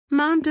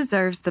Mom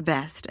deserves the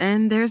best,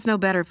 and there's no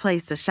better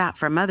place to shop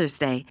for Mother's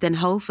Day than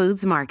Whole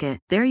Foods Market.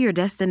 They're your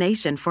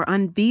destination for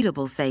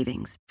unbeatable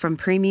savings, from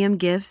premium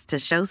gifts to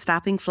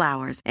show-stopping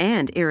flowers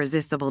and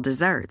irresistible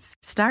desserts.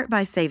 Start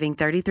by saving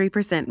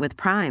 33% with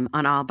Prime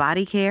on all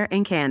body care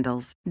and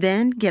candles.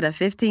 Then get a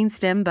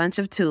 15-stem bunch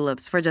of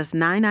tulips for just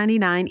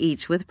 $9.99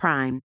 each with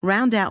Prime.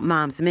 Round out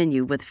Mom's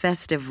menu with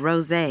festive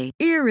rosé,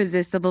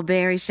 irresistible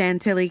berry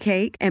chantilly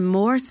cake, and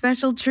more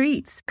special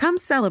treats. Come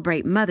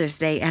celebrate Mother's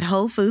Day at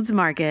Whole Foods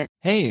Market.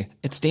 Hey,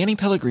 it's Danny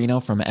Pellegrino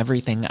from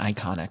Everything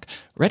Iconic.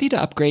 Ready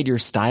to upgrade your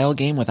style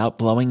game without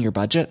blowing your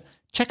budget?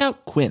 Check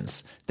out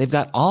Quince. They've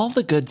got all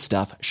the good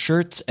stuff,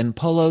 shirts and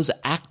polos,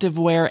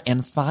 activewear,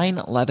 and fine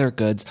leather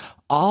goods,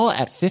 all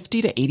at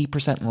 50 to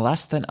 80%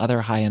 less than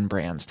other high-end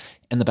brands.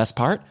 And the best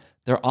part?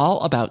 They're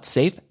all about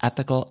safe,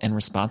 ethical, and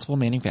responsible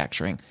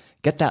manufacturing.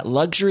 Get that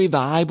luxury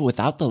vibe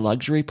without the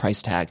luxury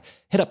price tag.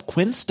 Hit up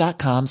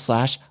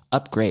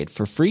quince.com/upgrade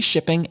for free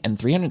shipping and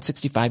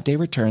 365-day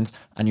returns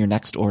on your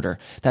next order.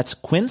 That's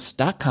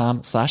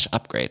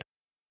quince.com/upgrade.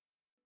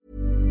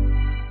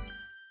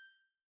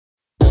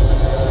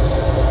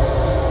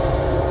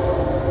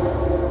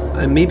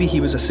 And maybe he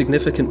was a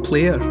significant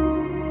player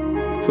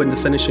when the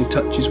finishing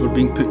touches were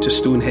being put to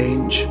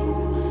Stonehenge.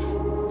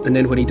 And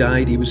then when he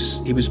died, he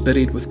was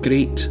buried with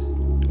great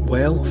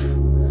wealth.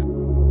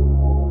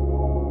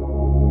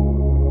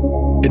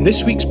 In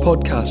this week's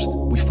podcast,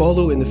 we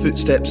follow in the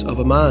footsteps of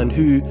a man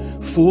who,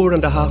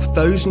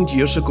 4,500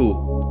 years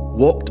ago,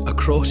 walked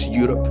across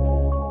Europe,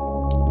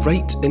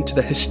 right into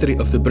the history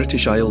of the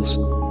British Isles.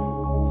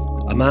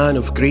 A man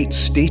of great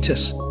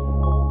status,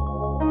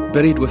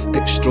 buried with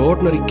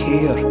extraordinary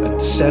care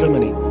and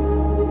ceremony,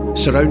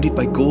 surrounded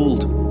by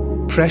gold,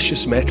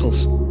 precious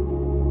metals,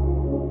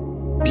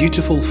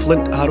 beautiful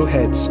flint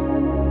arrowheads,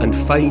 and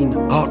fine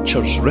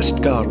archers'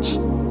 wrist guards.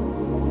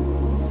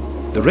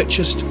 The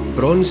richest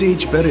Bronze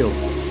Age burial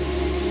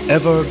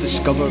ever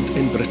discovered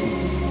in Britain.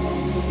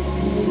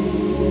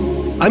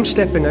 I'm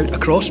stepping out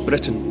across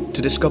Britain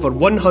to discover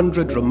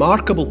 100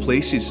 remarkable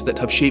places that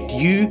have shaped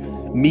you,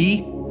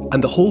 me,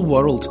 and the whole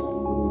world.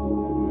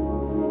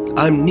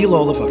 I'm Neil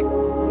Oliver,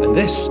 and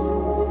this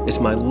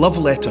is my love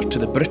letter to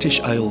the British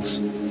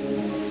Isles.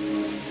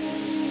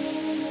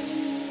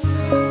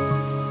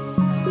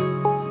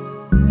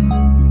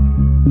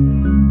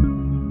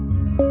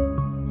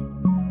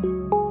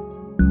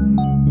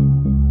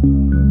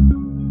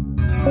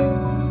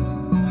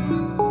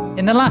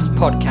 In the last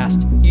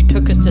podcast, you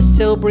took us to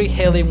Salisbury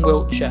Hill in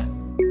Wiltshire,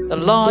 the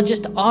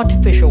largest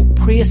artificial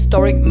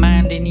prehistoric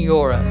mound in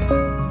Europe.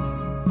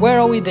 Where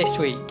are we this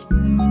week?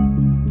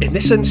 In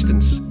this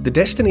instance, the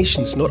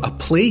destination's not a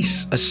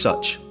place as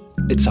such,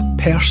 it's a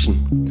person.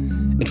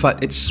 In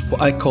fact, it's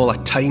what I call a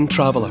time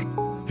traveller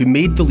who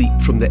made the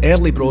leap from the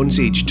early Bronze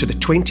Age to the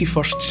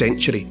 21st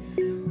century.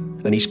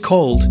 And he's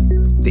called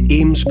the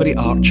Amesbury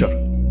Archer.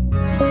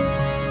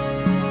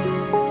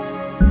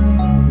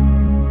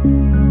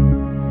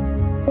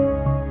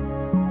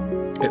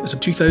 It was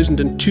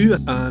 2002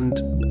 and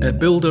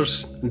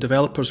builders and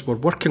developers were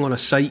working on a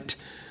site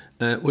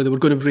where they were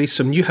going to raise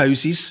some new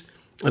houses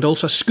and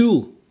also a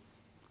school,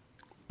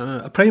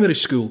 a primary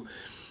school.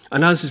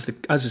 And as is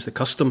the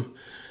custom,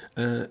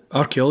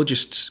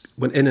 archaeologists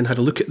went in and had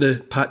a look at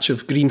the patch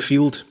of green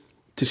field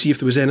to see if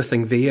there was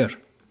anything there.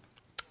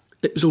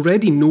 It was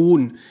already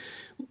known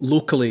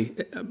locally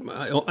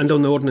and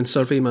on the Ordnance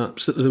Survey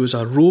maps that there was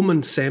a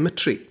Roman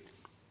cemetery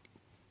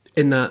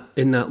in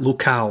that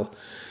locale.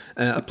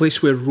 A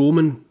place where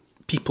Roman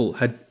people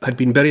had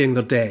been burying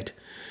their dead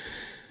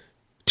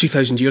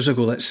 2,000 years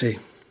ago, let's say.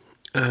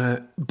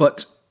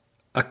 But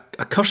a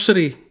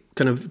cursory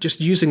kind of just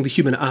using the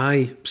human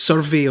eye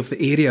survey of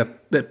the area,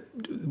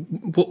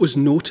 what was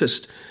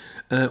noticed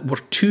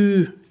were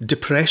two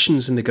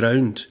depressions in the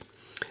ground.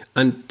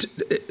 And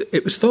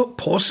it was thought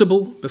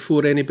possible,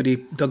 before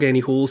anybody dug any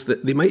holes,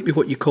 that they might be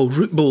what you call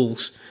root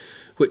bowls,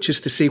 which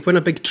is to say when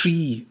a big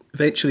tree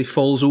eventually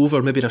falls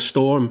over, maybe in a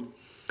storm,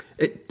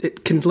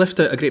 it can lift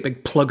out a great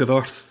big plug of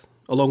earth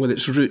along with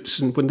its roots,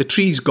 and when the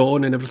tree's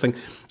gone and everything,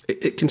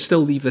 it can still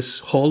leave this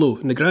hollow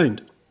in the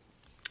ground.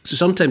 So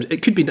sometimes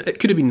it could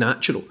have been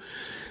natural,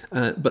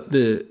 but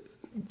the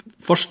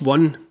first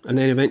one and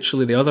then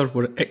eventually the other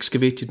were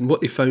excavated, and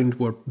what they found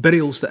were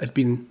burials that had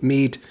been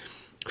made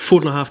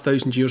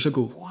 4,500 years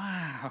ago.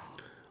 Wow.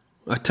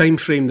 A time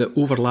frame that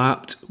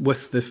overlapped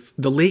with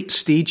the late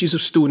stages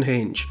of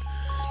Stonehenge.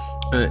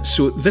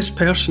 So this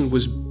person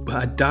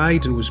had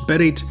died and was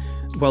buried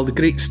while the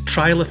great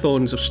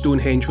trilithons of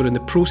Stonehenge were in the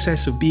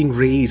process of being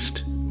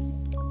raised.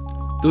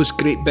 Those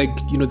great big,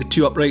 the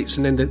two uprights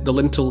and then the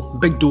lintel,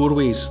 big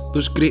doorways,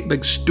 those great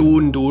big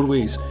stone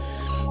doorways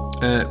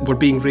were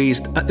being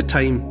raised at the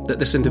time that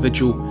this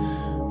individual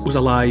was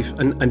alive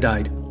and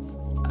died.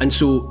 And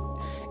so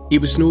he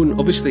was known,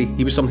 obviously,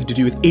 he was something to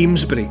do with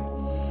Amesbury,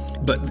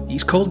 but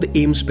he's called the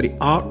Amesbury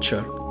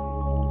Archer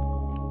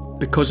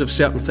because of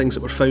certain things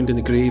that were found in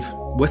the grave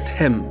with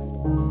him.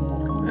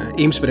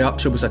 Amesbury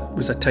Archer was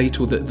a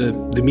title that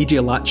the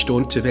media latched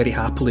onto very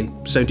happily.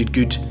 Sounded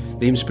good,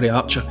 the Amesbury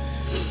Archer.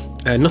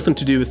 Nothing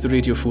to do with the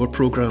Radio 4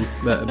 programme,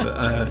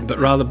 but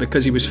rather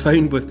because he was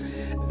found with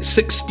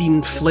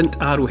 16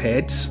 flint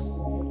arrowheads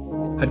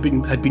had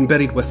been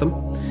buried with him,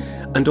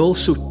 and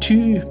also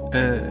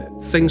 2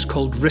 things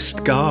called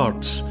wrist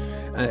guards.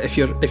 If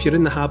you're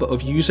in the habit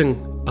of using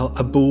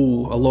a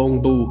bow, a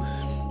long bow,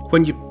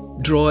 when you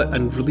draw it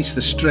and release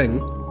the string,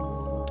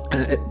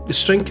 the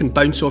string can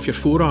bounce off your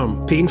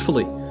forearm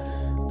painfully,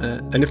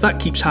 and if that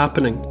keeps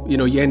happening,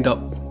 you end up,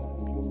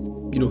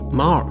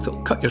 marked.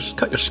 It'll cut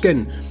your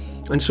skin,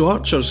 and so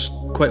archers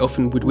quite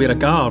often would wear a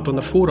guard on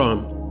their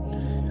forearm.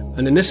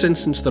 And in this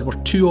instance, there were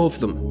 2 of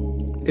them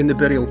in the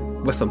burial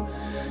with him,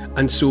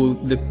 and so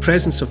the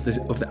presence of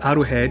the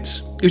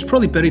arrowheads. He was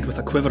probably buried with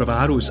a quiver of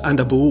arrows and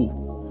a bow,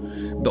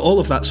 but all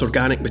of that's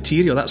organic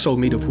material. That's all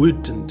made of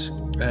wood and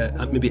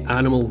maybe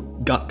animal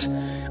gut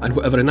and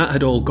whatever, and that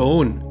had all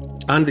gone,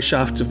 and the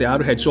shafts of the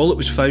arrowheads. So all that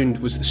was found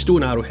was the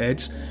stone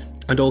arrowheads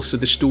and also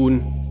the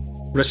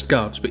stone wrist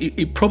guards. But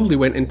he probably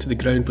went into the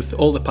ground with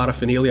all the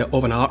paraphernalia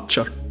of an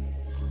archer.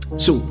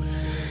 So,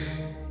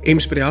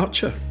 Amesbury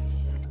archer.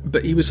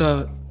 But he was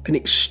an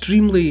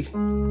extremely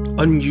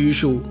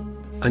unusual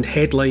and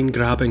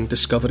headline-grabbing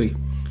discovery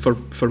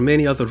for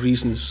many other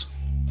reasons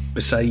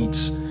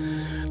besides.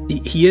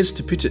 He is,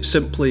 to put it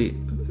simply,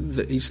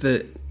 he's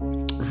the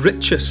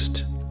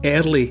richest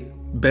early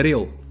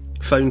burial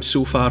found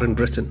so far in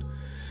Britain.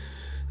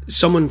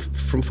 Someone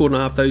from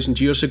 4,500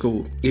 years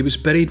ago, he was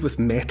buried with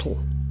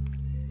metal.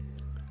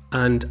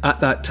 And at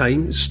that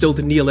time, it's still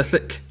the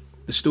Neolithic.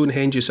 The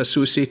Stonehenge is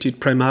associated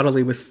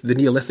primarily with the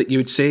Neolithic, you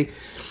would say.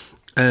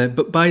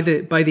 But by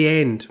the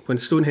end, when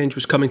Stonehenge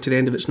was coming to the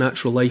end of its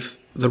natural life,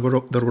 there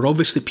were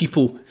obviously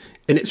people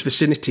in its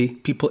vicinity,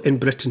 people in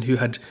Britain who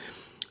had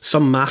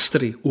some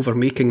mastery over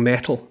making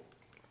metal.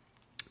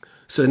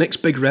 So the next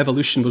big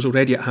revolution was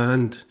already at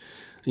hand.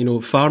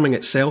 Farming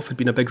itself had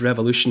been a big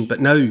revolution, but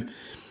now,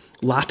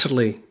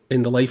 latterly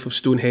in the life of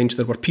Stonehenge,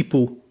 there were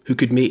people who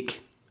could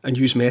make and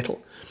use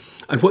metal.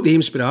 And what the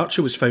Amesbury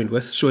archer was found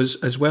with, so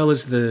as well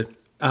as the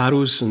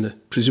arrows and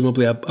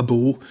presumably a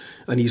bow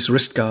and his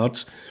wrist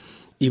guards,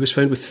 he was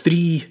found with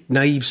 3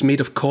 knives made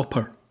of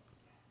copper.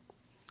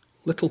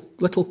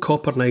 Little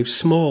copper knives,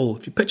 small.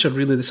 If you picture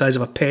really the size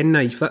of a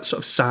penknife, that sort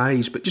of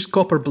size, but just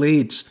copper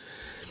blades.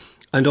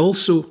 And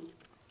also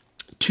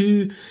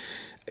 2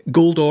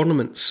 gold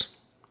ornaments.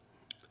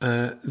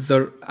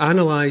 They're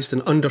analysed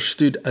and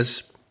understood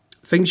as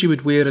things you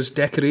would wear as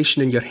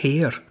decoration in your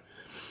hair.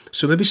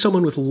 So maybe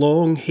someone with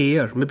long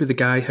hair, maybe the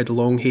guy had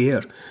long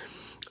hair,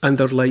 and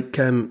they're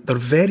they're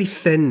very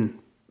thin.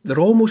 They're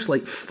almost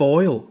like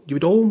foil. You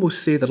would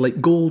almost say they're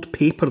like gold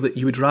paper that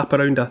you would wrap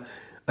around a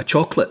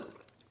chocolate.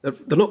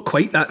 They're not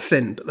quite that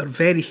thin, but they're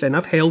very thin.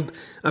 I've held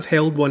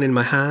one in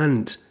my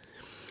hand,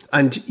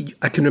 and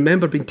I can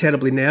remember being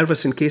terribly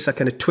nervous in case I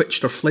kind of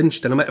twitched or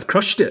flinched, and I might have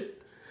crushed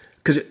it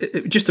because it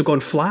would just have gone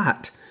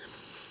flat.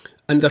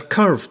 And they're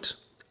curved,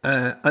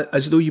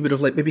 as though you would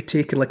have maybe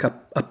taken like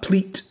a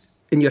pleat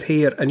in your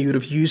hair, and you would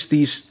have used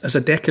these as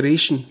a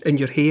decoration in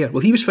your hair.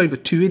 Well, he was found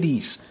with 2 of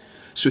these.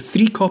 So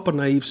 3 copper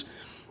knives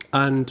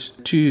and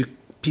 2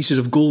 pieces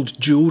of gold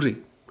jewellery,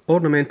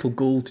 ornamental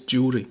gold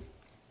jewellery.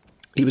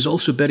 He was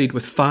also buried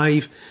with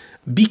 5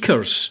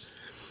 beakers,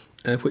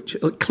 which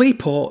clay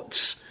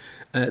pots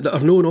that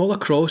are known all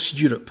across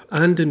Europe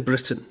and in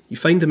Britain. You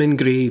find them in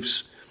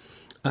graves,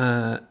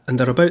 and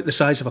they're about the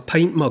size of a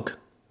pint mug,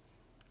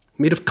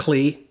 made of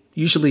clay,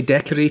 usually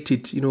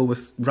decorated,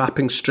 with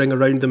wrapping string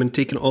around them and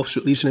taking it off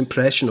so it leaves an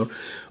impression,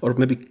 or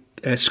maybe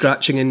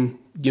scratching in,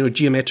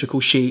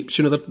 geometrical shapes.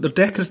 They're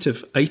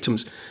decorative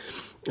items.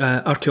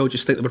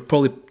 Archaeologists think they were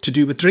probably to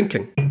do with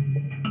drinking.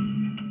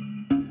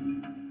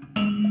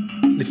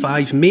 The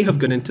 5 may have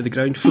gone into the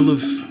ground full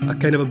of a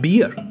kind of a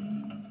beer,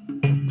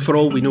 for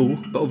all we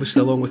know, but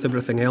obviously along with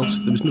everything else,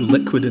 there was no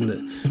liquid in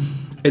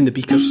the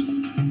beakers.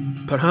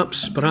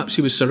 Perhaps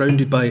he was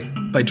surrounded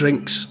by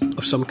drinks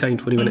of some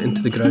kind when he went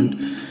into the ground.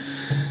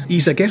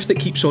 He's a gift that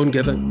keeps on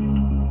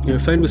giving.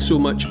 Found with so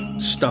much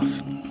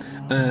stuff.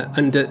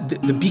 And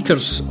the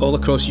beakers all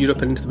across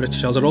Europe and into the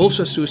British Isles are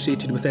also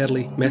associated with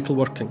early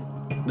metalworking.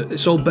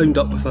 It's all bound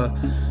up with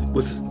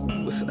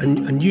a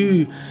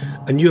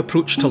new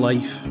approach to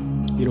life.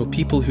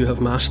 People who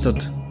have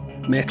mastered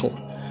metal,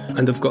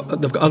 and they've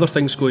got other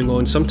things going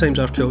on. Sometimes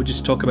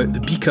archaeologists talk about the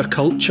beaker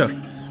culture,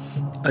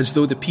 as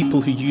though the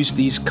people who used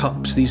these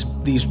cups, these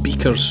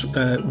beakers,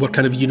 were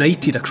kind of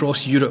united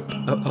across Europe,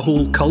 a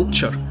whole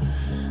culture.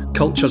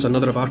 Culture's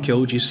another of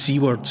archaeology's C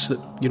words that,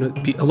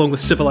 along with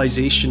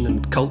civilization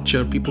and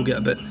culture, people get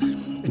a bit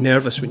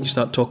nervous when you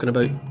start talking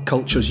about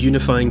cultures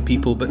unifying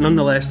people, but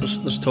nonetheless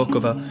there's talk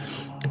of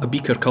a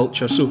beaker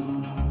culture. So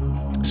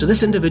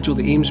this individual,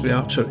 the Amesbury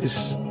archer,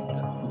 is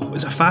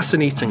a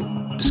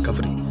fascinating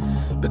discovery,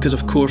 because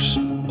of course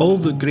all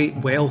the great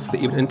wealth that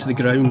he went into the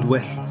ground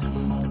with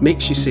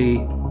makes you say,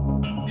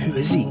 who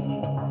is he?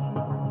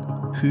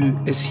 Who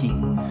is he?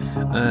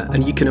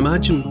 And you can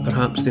imagine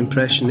perhaps the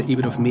impression that he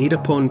would have made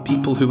upon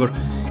people who were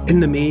in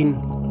the main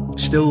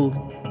still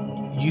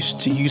used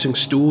to using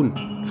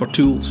stone for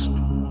tools,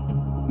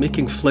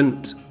 making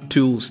flint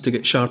tools to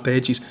get sharp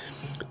edges.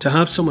 To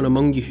have someone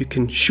among you who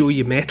can show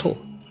you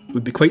metal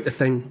would be quite the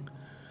thing.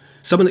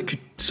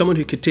 Someone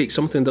who could take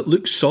something that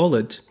looks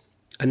solid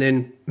and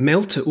then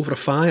melt it over a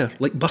fire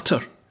like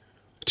butter,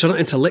 turn it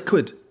into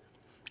liquid,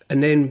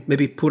 and then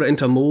maybe pour it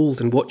into a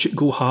mould and watch it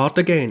go hard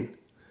again.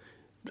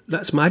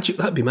 That's magic.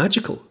 That'd be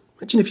magical.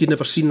 Imagine if you'd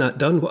never seen that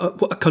done.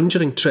 What a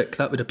conjuring trick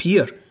that would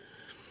appear.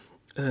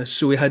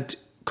 So we had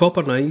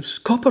copper knives.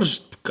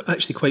 Copper's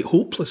actually quite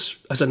hopeless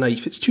as a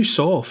knife. It's too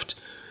soft.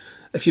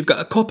 If you've got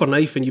a copper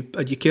knife and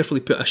you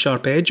carefully put a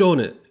sharp edge on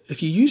it,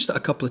 if you used it a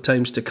couple of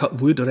times to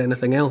cut wood or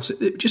anything else, it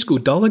would just go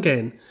dull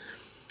again.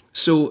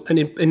 So, and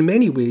in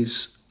many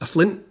ways, a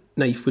flint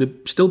knife would have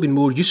still been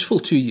more useful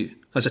to you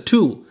as a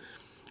tool,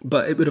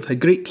 but it would have had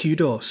great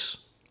kudos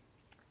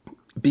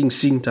being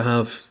seen to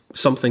have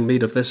something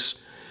made of this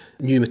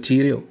new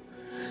material.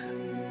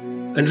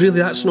 And really,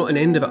 that's not an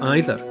end of it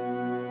either.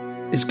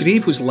 His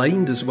grave was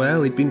lined as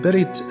well. He'd been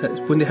buried,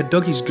 when they had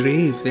dug his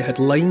grave, they had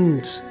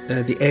lined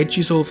the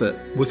edges of it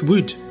with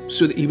wood,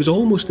 so that he was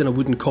almost in a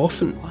wooden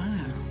coffin. Wow.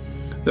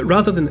 But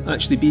rather than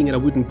actually being in a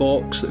wooden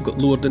box that got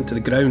lowered into the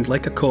ground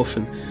like a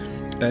coffin,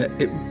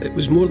 it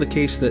was more the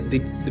case that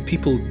the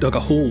people dug a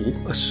hole,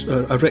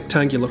 a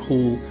rectangular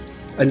hole,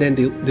 and then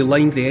they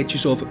lined the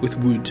edges of it with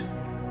wood,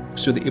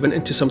 so that he went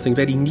into something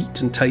very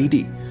neat and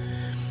tidy.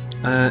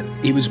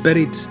 He was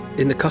buried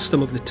in the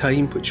custom of the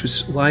time, which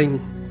was lying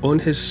on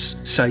his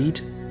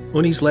side,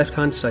 on his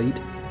left-hand side,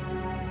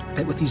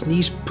 with his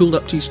knees pulled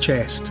up to his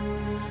chest,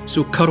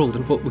 so curled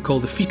in what we call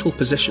the fetal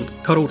position,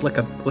 curled like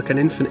an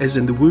infant is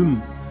in the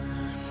womb.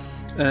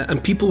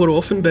 And people were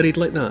often buried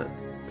like that.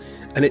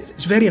 And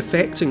it's very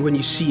affecting when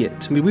you see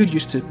it. I mean, we're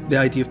used to the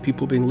idea of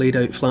people being laid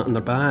out flat on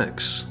their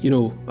backs,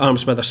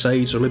 arms by their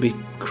sides or maybe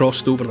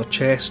crossed over their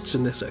chests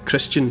in this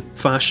Christian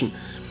fashion.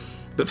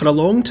 But for a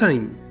long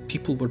time,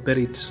 people were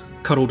buried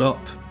curled up.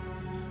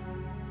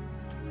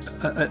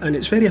 And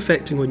it's very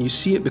affecting when you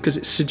see it because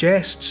it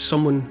suggests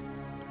someone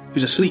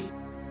who's asleep.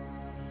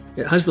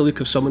 It has the look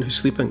of someone who's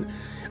sleeping.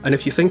 And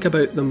if you think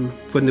about them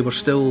when they were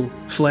still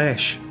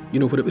flesh,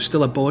 when it was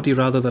still a body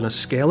rather than a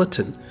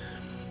skeleton,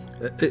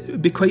 it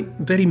would be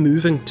very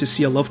moving to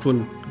see a loved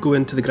one go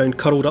into the ground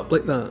curled up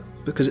like that,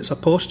 because it's a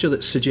posture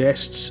that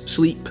suggests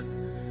sleep.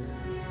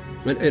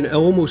 And it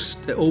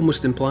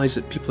almost implies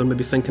that people are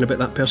maybe thinking about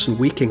that person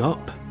waking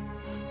up.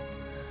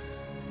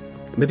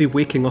 Maybe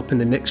waking up in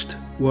the next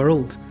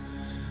world.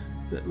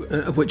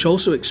 Which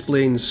also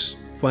explains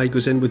why he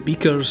goes in with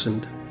beakers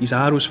and his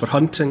arrows for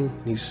hunting,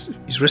 and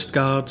his wrist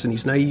guards and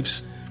his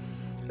knives.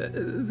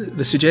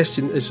 The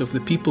suggestion is of the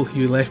people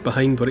who he left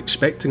behind were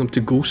expecting him to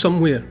go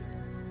somewhere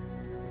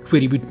where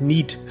he would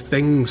need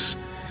things,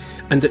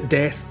 and that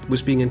death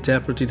was being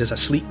interpreted as a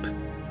sleep,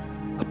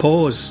 a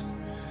pause,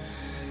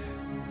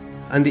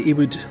 and that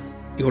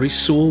his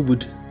soul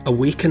would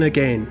awaken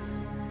again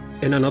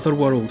in another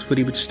world where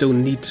he would still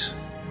need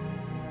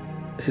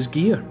his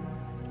gear.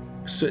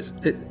 So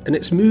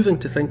it's moving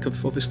to think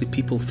of, obviously,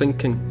 people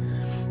thinking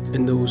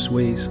in those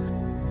ways.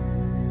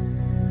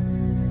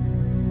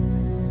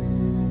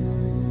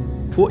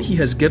 What he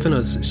has given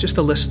us, it's just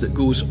a list that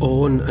goes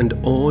on and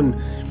on.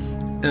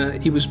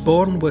 He was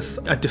born with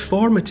a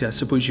deformity, I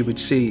suppose you would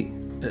say,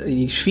 in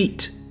his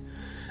feet.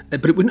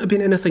 But it wouldn't have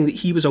been anything that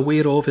he was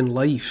aware of in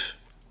life.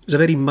 It was a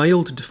very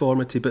mild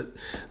deformity, but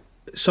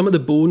some of the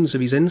bones of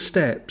his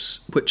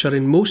insteps, which are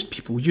in most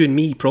people, you and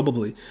me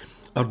probably,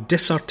 are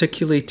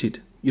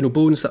disarticulated.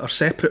 Bones that are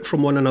separate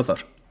from one another.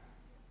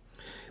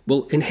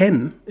 Well, in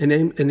him, in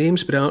the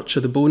Amesbury Archer,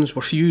 the bones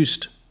were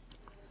fused.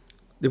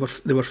 They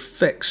were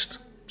fixed.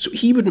 So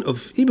he would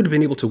have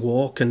been able to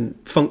walk and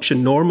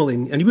function normally,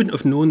 and he wouldn't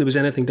have known there was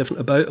anything different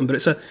about him. But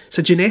it's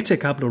a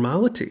genetic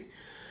abnormality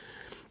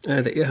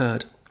that he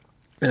had.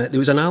 There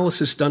was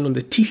analysis done on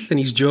the teeth in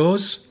his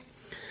jaws,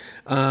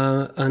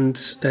 and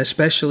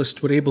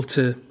specialists were able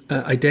to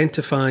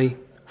identify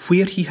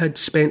where he had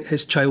spent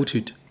his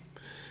childhood.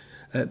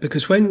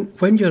 Because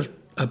when you're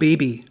a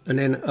baby and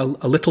then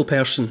a little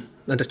person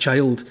and a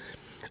child,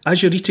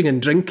 as you're eating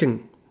and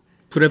drinking,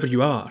 wherever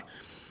you are,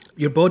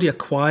 your body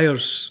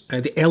acquires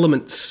the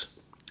elements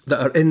that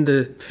are in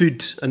the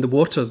food and the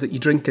water that you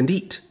drink and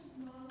eat.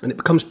 And it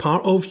becomes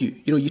part of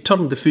you. You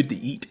turn the food that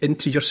you eat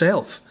into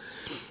yourself.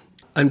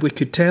 And we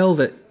could tell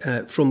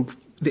that from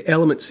the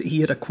elements that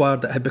he had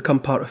acquired that had become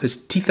part of his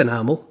teeth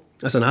enamel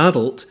as an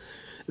adult,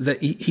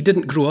 that he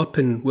didn't grow up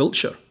in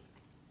Wiltshire.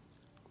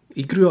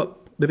 He grew up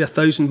maybe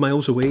 1,000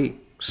 miles away,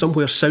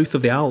 somewhere south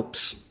of the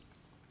Alps.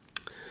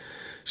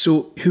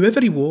 So whoever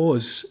he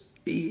was,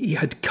 he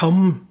had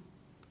come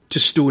to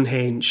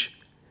Stonehenge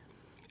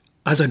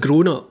as a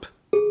grown-up.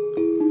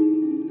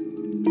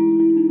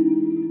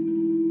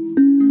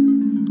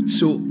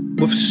 So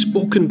we've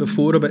spoken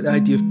before about the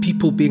idea of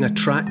people being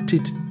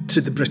attracted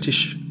to the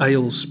British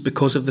Isles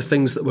because of the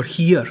things that were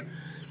here.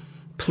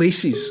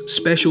 Places,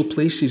 special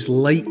places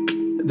like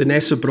the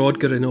Ness of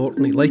Brodgar in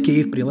Orkney, like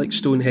Avebury, like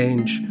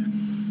Stonehenge.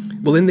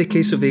 Well, in the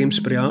case of the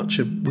Amesbury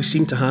Archer, we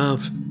seem to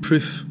have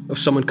proof of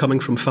someone coming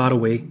from far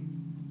away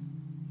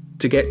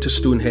to get to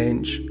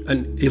Stonehenge.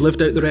 And he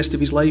lived out the rest of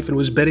his life and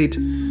was buried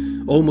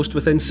almost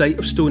within sight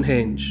of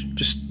Stonehenge,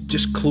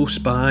 just close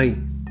by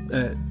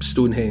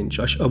Stonehenge,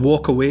 a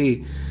walk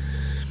away.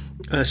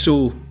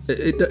 So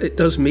it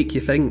does make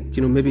you think,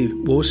 maybe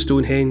was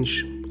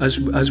Stonehenge,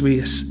 as we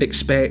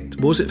expect,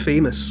 was it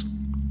famous?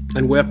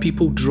 And were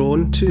people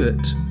drawn to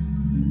it?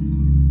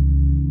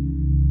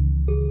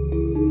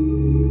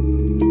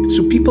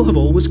 So people have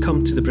always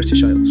come to the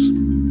British Isles.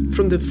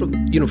 From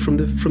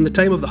the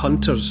time of the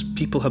hunters,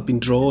 people have been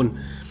drawn.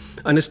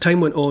 And as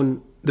time went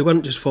on, they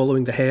weren't just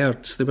following the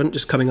herds, they weren't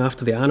just coming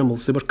after the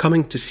animals, they were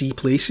coming to see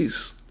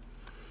places.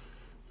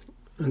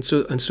 And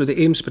so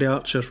the Amesbury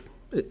archer,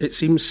 it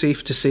seems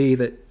safe to say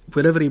that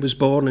wherever he was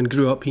born and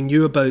grew up, he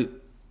knew about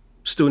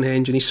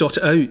Stonehenge and he sought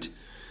it out.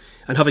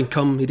 And having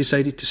come, he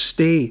decided to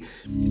stay.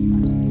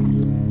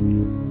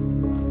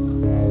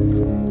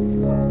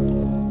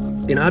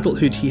 In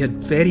adulthood, he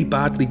had very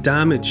badly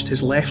damaged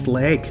his left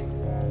leg.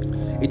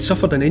 He'd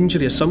suffered an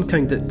injury of some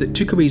kind that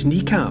took away his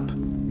kneecap.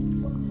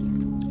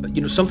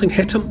 Something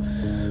hit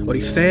him, or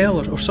he fell,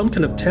 or some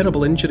kind of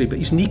terrible injury, but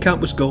his kneecap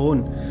was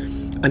gone,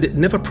 and it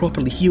never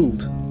properly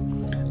healed.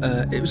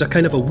 It was a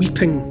kind of a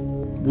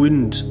weeping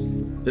wound.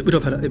 It would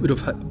have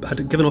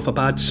had given off a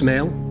bad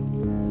smell,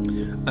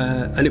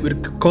 and it would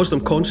have caused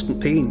him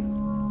constant pain.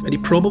 And he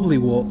probably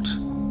walked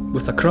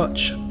with a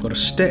crutch or a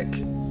stick,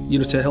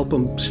 to help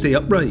him stay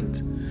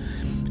upright.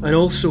 And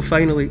also,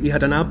 finally, he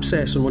had an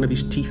abscess on one of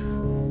his teeth.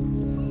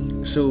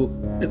 So,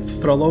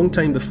 for a long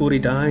time before he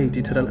died,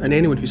 he'd had and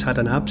anyone who's had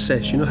an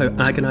abscess, you know how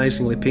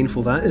agonisingly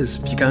painful that is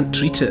if you can't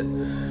treat it.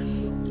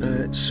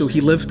 So he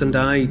lived and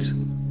died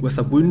with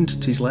a wound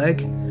to his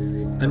leg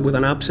and with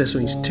an abscess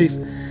on his tooth.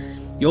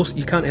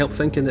 You can't help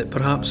thinking that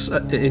perhaps,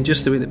 in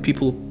just the way that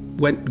people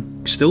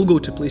still go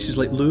to places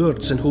like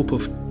Lourdes in hope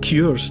of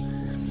cures,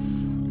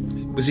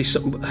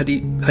 had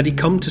he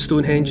come to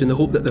Stonehenge in the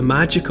hope that the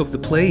magic of the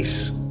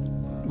place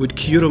would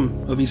cure him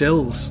of his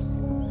ills?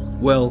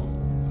 Well,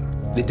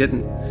 they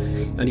didn't,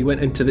 and he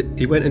went into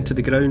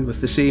the ground with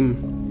the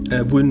same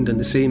wound and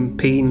the same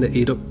pain that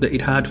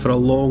he'd had for a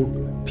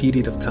long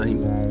period of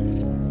time.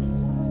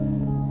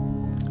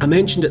 I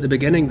mentioned at the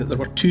beginning that there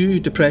were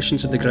 2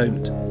 depressions in the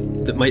ground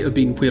that might have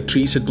been where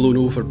trees had blown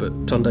over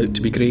but turned out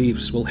to be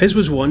graves. Well, his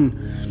was one,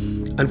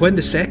 and when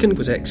the second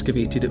was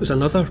excavated, it was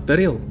another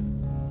burial,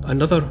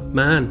 another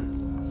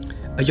man,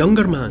 a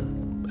younger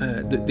man.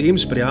 The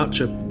Amesbury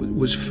archer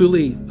was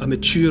fully a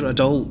mature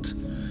adult.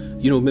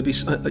 Maybe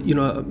some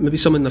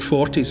in their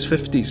 40s,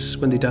 50s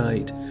when they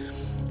died.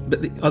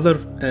 But the other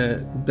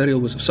burial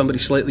was of somebody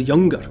slightly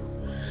younger.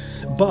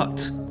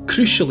 But,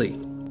 crucially,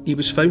 he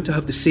was found to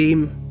have the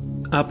same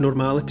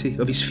abnormality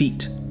of his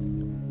feet.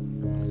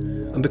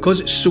 And because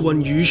it's so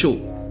unusual,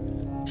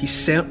 he's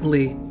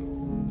certainly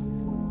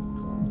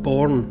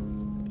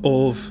born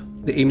of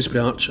the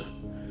Amesbury archer.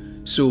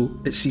 So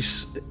let's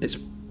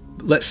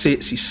say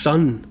it's his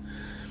son.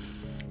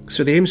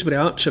 So the Amesbury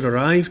archer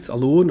arrived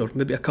alone, or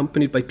maybe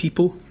accompanied by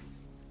people,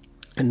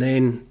 and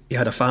then he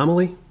had a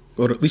family,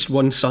 or at least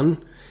one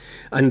son,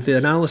 and the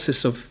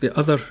analysis of the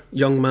other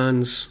young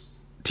man's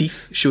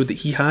teeth showed that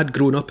he had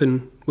grown up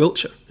in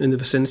Wiltshire, in the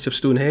vicinity of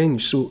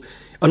Stonehenge. So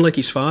unlike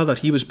his father,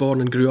 he was born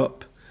and grew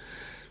up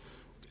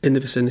in the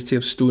vicinity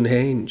of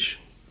Stonehenge.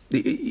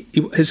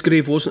 His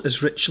grave wasn't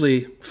as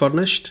richly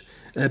furnished,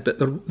 but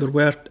there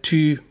were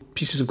 2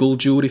 pieces of gold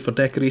jewellery for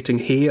decorating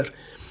hair.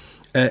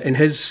 In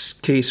his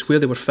case, where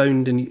they were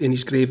found in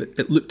his grave,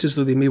 it looked as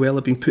though they may well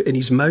have been put in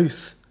his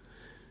mouth.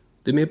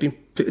 They may have been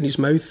put in his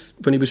mouth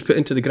when he was put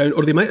into the ground,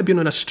 or they might have been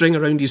on a string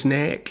around his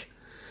neck,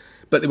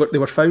 but they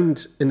were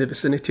found in the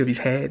vicinity of his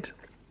head.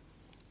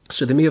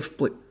 So they may have,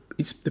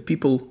 the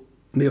people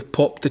may have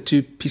popped the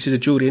 2 pieces of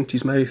jewellery into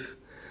his mouth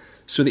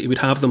so that he would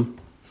have them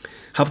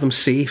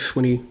safe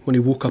when he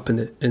woke up in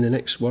the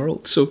next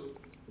world. So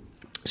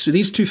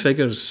these 2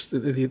 figures,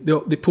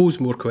 they pose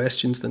more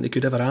questions than they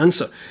could ever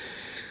answer.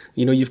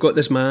 You've got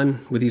this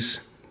man with his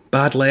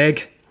bad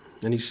leg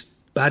and his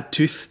bad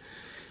tooth.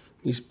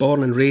 He's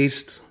born and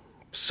raised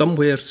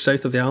somewhere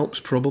south of the Alps,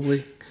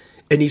 probably.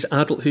 In his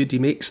adulthood, he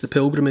makes the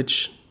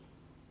pilgrimage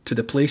to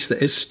the place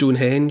that is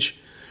Stonehenge,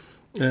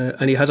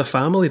 and he has a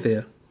family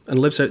there and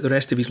lives out the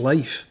rest of his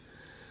life.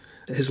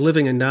 His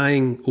living and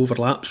dying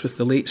overlaps with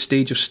the late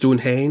stage of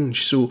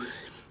Stonehenge, so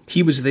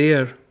he was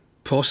there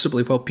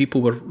possibly while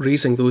people were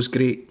raising those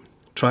great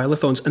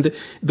trilithons. And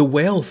the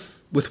wealth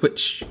with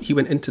which he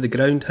went into the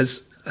ground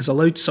has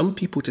allowed some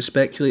people to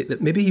speculate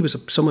that maybe he was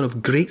someone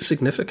of great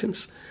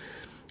significance.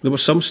 There were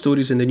some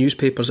stories in the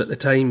newspapers at the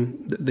time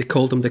that they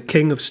called him the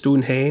King of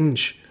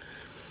Stonehenge,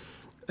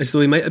 as though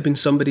he might have been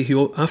somebody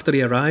who, after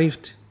he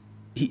arrived,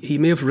 he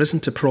may have risen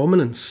to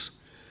prominence.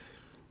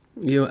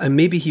 And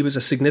maybe he was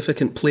a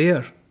significant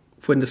player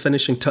when the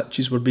finishing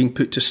touches were being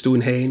put to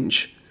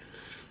Stonehenge.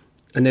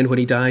 And then when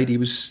he died, he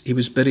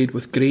was buried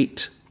with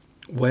great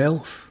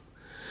wealth.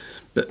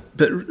 But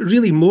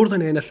really, more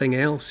than anything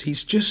else,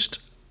 he's just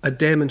a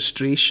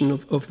demonstration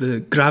of the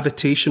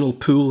gravitational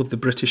pull of the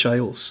British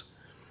Isles.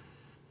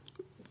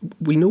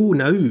 We know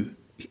now in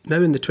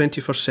the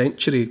 21st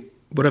century,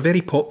 we're a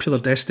very popular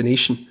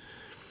destination.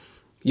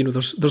 You know,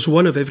 there's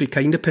one of every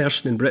kind of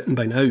person in Britain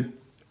by now.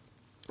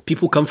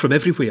 People come from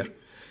everywhere.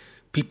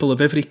 People of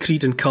every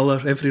creed and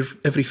colour,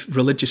 every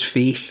religious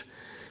faith.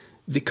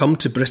 They come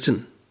to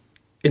Britain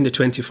in the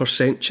 21st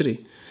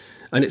century.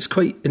 And it's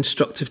quite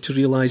instructive to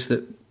realise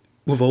that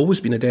we've always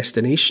been a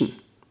destination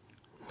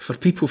for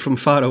people from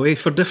far away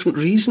for different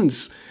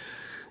reasons.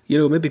 You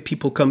know, maybe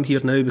people come here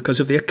now because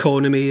of the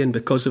economy and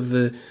because of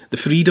the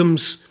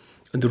freedoms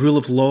and the rule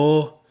of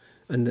law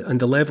and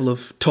the level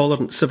of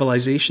tolerant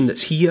civilization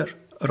that's here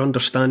are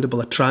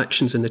understandable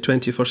attractions in the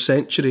 21st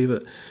century.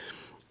 But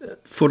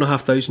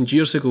 4,500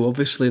 years ago,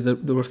 obviously,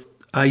 there were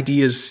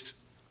ideas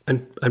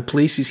and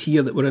places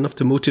here that were enough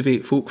to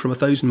motivate folk from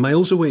 1,000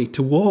 miles away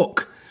to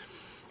walk.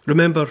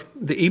 Remember,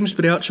 the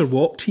Amesbury archer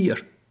walked here.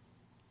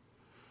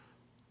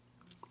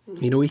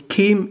 You know, he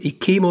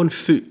came on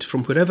foot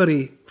from wherever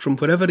he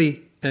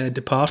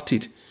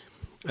departed.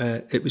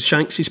 It was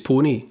Shanks's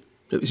pony.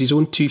 It was his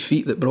own 2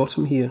 feet that brought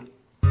him here.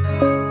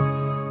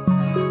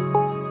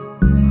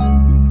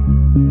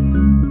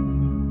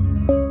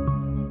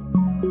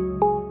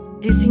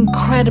 It's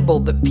incredible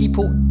that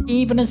people,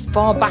 even as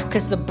far back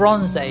as the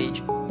Bronze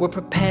Age, were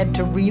prepared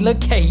to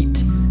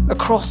relocate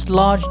across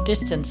large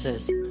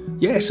distances.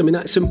 Yes, I mean,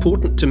 that's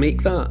important to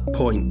make that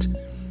point.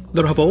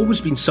 There have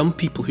always been some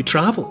people who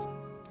travel.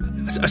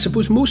 I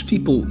suppose most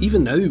people,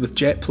 even now with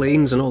jet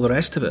planes and all the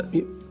rest of it,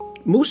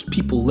 most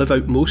people live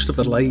out most of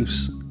their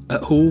lives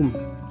at home.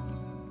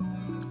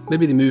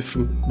 Maybe they move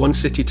from one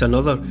city to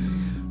another,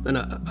 and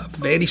a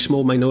very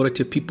small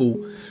minority of people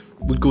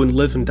would go and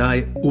live and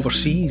die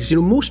overseas.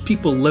 You know, most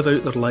people live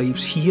out their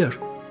lives here.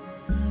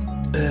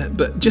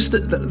 But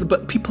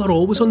people are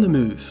always on the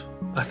move.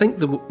 I think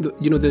the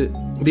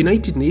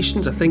United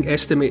Nations, I think,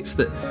 estimates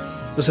that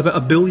there's about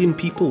 1 billion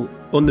people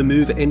on the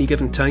move at any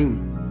given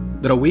time.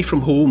 They're away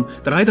from home.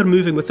 They're either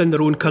moving within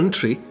their own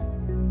country,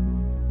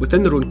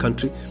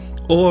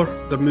 or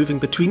they're moving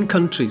between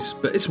countries.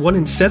 But it's 1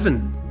 in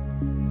 7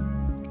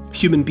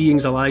 human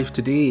beings alive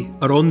today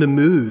are on the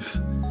move,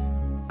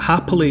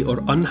 happily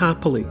or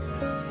unhappily,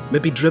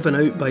 maybe driven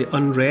out by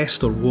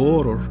unrest or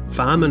war or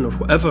famine or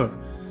whatever.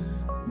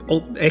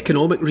 All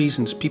economic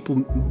reasons, people,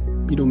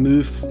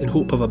 move in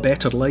hope of a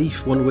better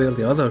life, one way or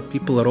the other.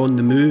 People are on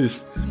the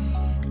move,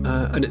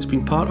 and it's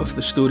been part of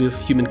the story of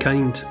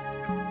humankind.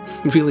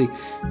 Really,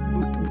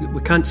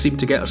 we can't seem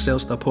to get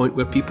ourselves to a point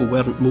where people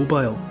weren't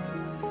mobile,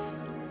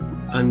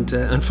 and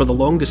for the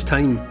longest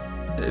time,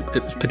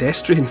 it was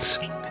pedestrians.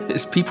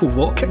 It's people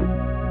walking.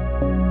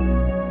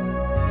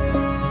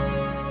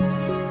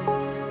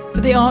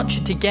 For the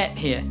archer to get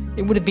here,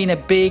 it would have been a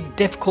big,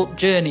 difficult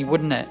journey,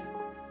 wouldn't it?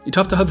 You'd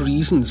have to have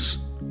reasons.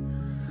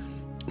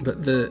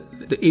 But the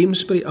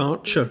Amesbury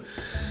archer,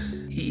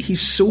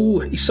 he's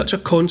such a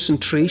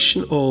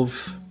concentration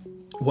of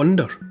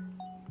wonder.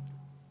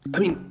 I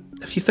mean,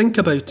 if you think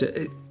about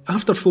it,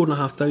 after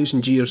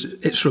 4,500 years,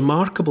 it's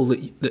remarkable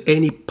that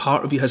any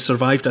part of you has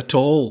survived at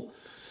all.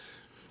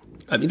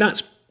 I mean,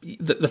 that's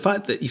the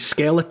fact that a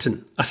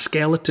skeleton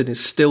is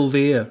still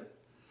there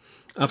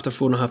after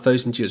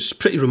 4,500 years is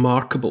pretty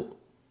remarkable.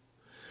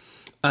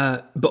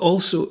 But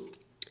also,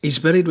 he's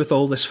buried with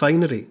all this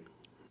finery.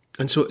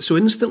 And so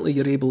instantly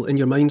you're able, in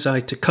your mind's eye,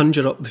 to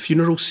conjure up the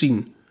funeral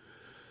scene.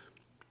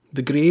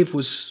 The grave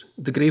was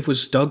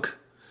dug,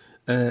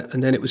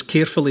 and then it was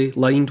carefully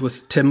lined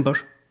with timber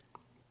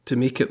to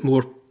make it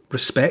more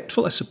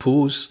respectful, I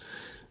suppose,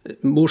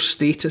 more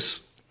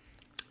status.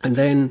 And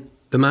then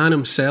the man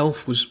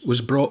himself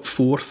was brought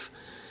forth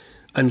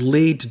and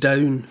laid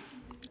down,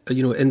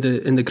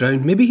 in the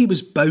ground. Maybe he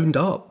was bound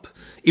up.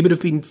 He would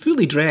have been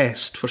fully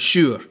dressed for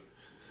sure.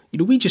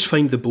 We just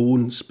find the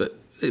bones, but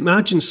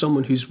imagine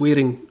someone who's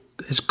wearing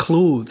his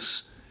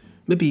clothes,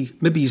 maybe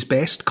his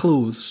best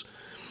clothes,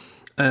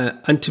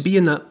 and to be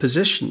in that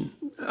position.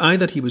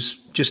 Either he was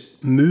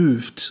just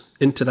moved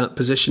into that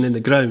position in the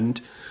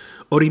ground,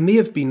 or he may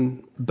have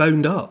been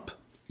bound up,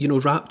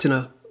 wrapped in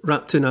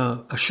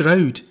a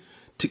shroud,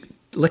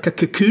 like a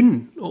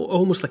cocoon,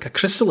 almost like a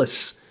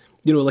chrysalis,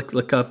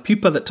 like a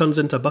pupa that turns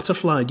into a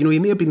butterfly. He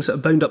may have been sort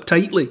of bound up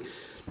tightly,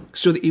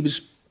 so that he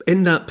was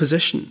in that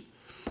position.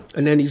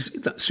 And then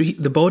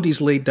the body's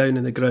laid down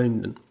in the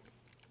ground, and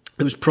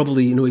it was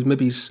probably,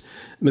 maybe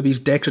his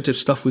decorative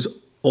stuff was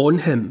on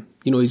him,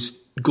 his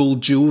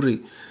gold jewellery,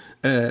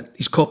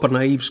 his copper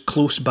knives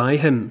close by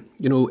him,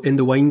 in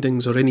the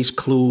windings or in his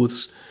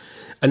clothes.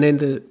 And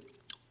then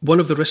one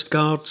of the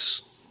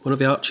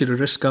archery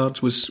wrist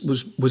guards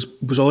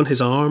was on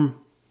his arm,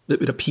 it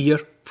would appear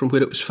from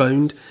where it was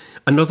found.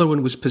 Another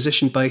one was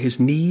positioned by his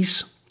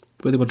knees,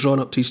 where they were drawn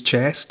up to his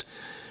chest.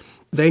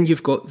 Then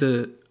you've got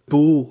the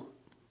bow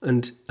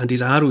and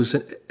his arrows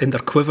in their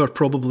quiver,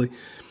 probably,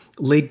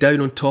 laid down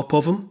on top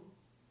of him.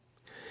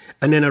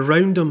 And then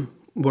around him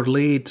were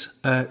laid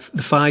the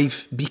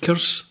 5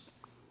 beakers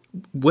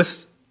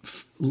with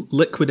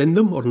liquid in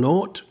them or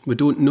not. We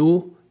don't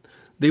know.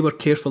 They were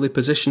carefully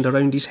positioned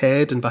around his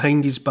head and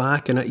behind his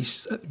back and at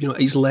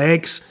his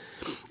legs.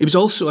 It was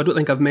also, I don't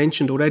think I've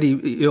mentioned already,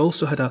 he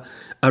also had a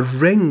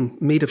ring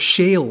made of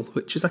shale,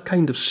 which is a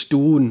kind of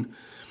stone.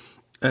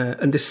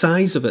 And the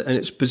size of it and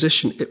its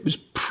position, it was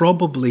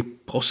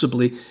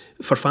possibly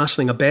for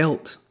fastening a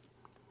belt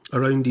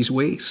around his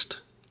waist.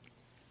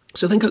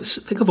 So think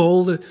of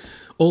all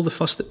the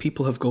fuss that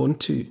people have gone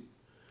to.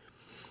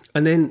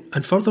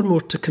 And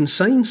furthermore, to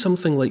consign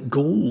something like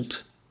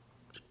gold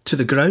to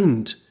the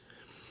ground,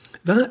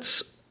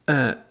 that's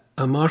a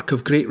mark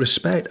of great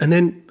respect. And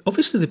then,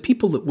 obviously, the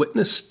people that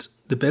witnessed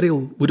the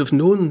burial would have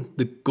known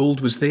the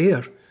gold was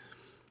there,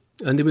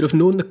 and they would have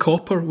known the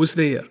copper was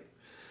there,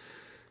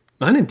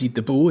 and indeed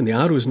the bow and the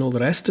arrows and all the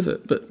rest of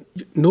it. But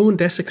no one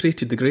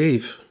desecrated the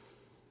grave.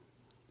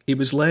 He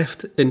was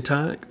left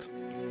intact.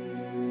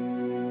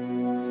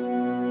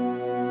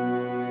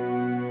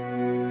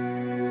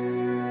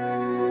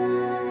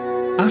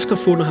 After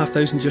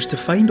 4,500 years, to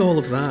find all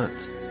of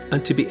that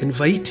and to be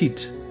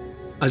invited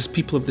as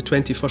people of the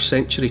 21st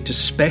century to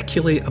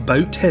speculate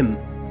about him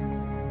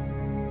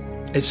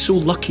is so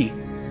lucky,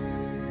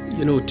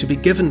 to be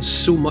given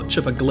so much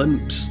of a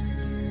glimpse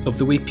of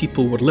the way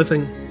people were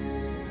living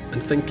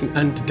and thinking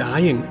and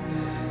dying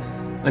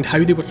and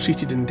how they were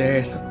treated in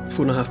death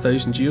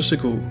 4,500 years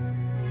ago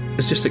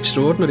is just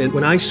extraordinary. And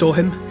when I saw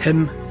him,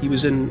 he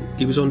was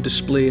on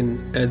display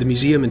in the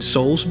museum in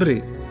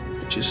Salisbury,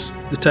 which is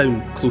the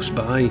town close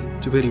by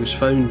to where he was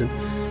found,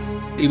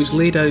 and he was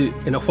laid out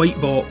in a white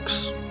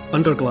box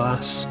under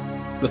glass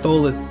with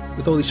all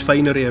this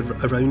finery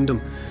around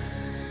him.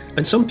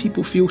 And some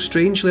people feel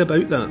strangely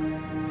about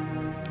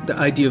that, the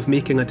idea of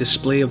making a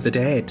display of the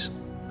dead.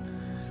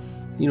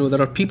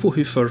 There are people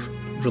who, for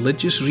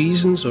religious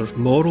reasons or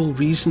moral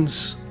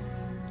reasons,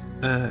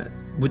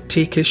 would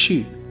take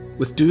issue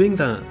with doing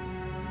that.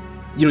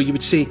 You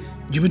would say,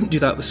 you wouldn't do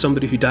that with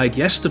somebody who died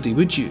yesterday,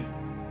 would you?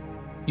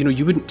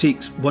 You wouldn't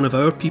take one of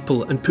our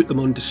people and put them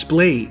on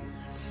display.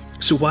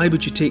 So why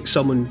would you take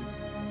someone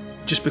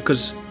just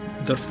because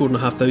they're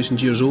 4,500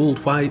 years old?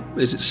 Why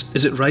is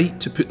it right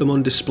to put them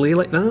on display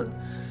like that?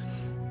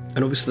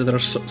 And obviously there are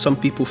some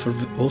people for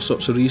all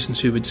sorts of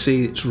reasons who would say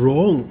it's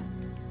wrong.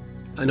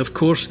 And of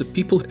course the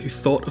people who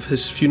thought of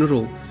his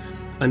funeral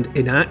and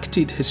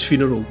enacted his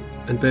funeral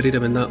and buried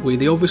him in that way,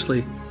 they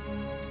obviously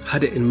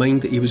had it in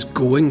mind that he was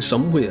going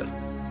somewhere,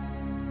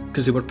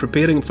 because they were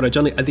preparing him for a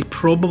journey, and they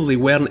probably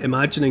weren't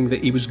imagining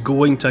that he was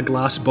going to a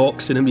glass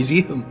box in a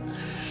museum.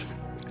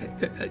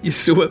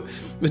 So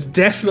we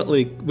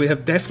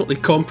have definitely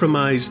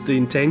compromised the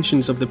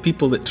intentions of the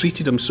people that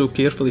treated him so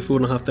carefully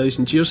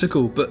 4,500 years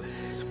ago. But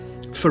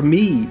for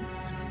me,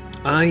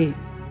 I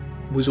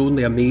was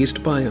only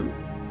amazed by him.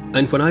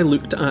 And when I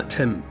looked at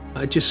him,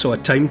 I just saw a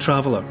time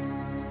traveller.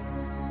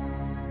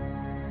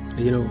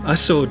 I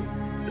saw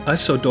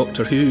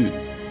Doctor Who.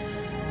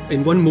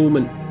 In one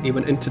moment, he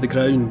went into the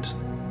ground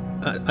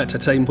at a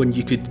time when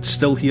you could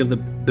still hear the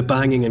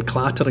banging and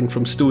clattering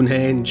from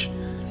Stonehenge.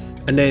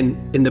 And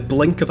then, in the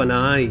blink of an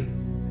eye,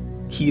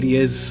 here he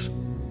is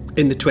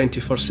in the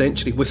 21st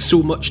century with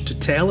so much to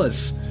tell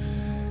us.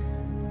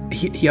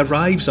 He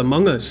arrives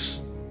among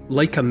us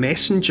like a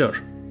messenger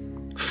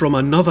from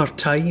another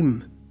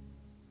time.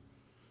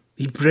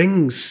 He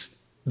brings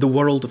the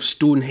world of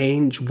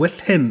Stonehenge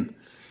with him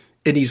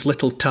in his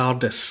little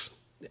TARDIS.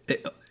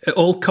 It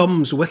all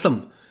comes with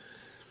him.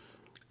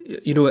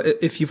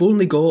 If you've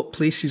only got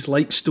places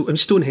like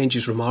Stonehenge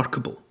is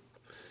remarkable.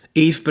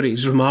 Amesbury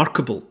is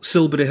remarkable.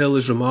 Salisbury Hill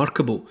is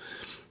remarkable.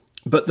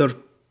 But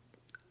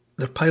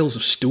they're piles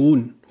of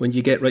stone when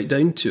you get right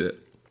down to it.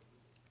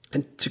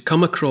 And to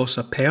come across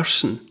a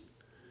person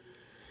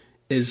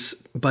is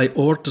by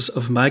orders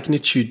of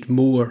magnitude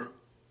more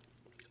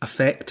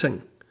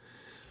affecting.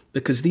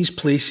 Because these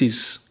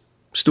places,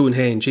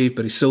 Stonehenge,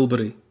 Amesbury,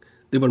 Salisbury,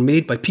 they were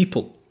made by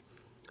people.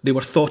 They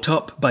were thought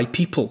up by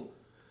people.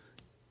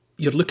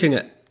 You're looking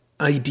at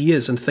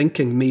ideas and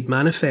thinking made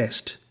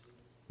manifest,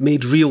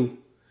 made real.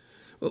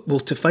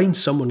 Well, to find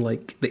someone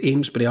like the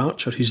Amesbury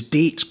Archer, whose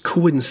dates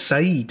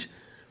coincide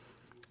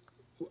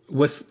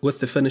with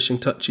the finishing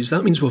touches,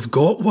 that means we've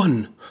got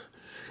one.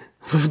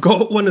 We've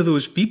got one of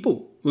those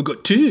people. We've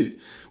got two.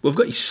 We've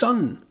got his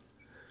son.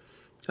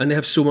 And they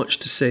have so much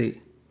to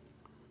say.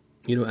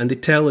 And they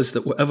tell us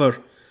that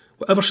whatever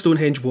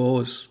Stonehenge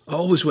was,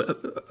 always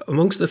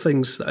amongst the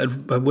things that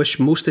I wish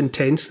most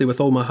intensely with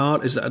all my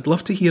heart is that I'd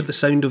love to hear the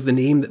sound of the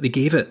name that they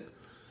gave it.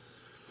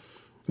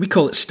 We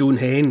call it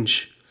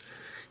Stonehenge,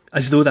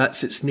 as though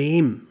that's its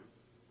name.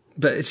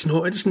 But it's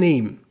not its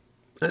name.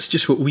 That's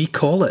just what we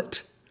call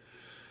it.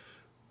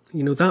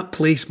 That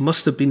place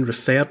must have been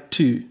referred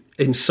to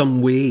in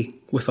some way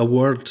with a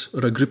word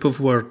or a group of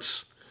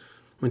words.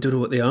 I don't know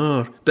what they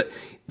are. But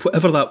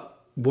whatever that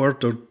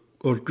word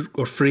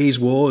or phrase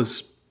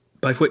was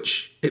by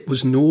which it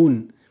was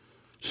known,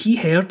 he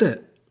heard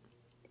it.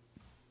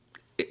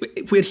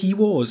 Where he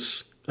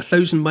was,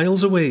 1,000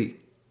 miles away,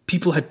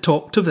 people had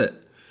talked of it.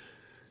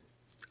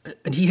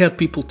 And he heard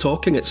people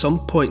talking at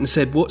some point and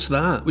said, "What's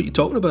that? What are you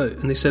talking about?"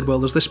 And they said, "Well,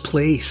 there's this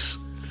place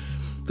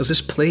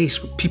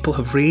where people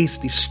have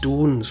raised these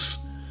stones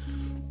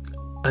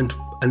and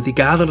they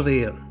gather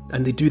there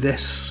and they do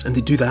this and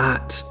they do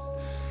that.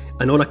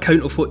 And on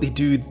account of what they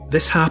do,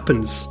 this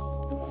happens."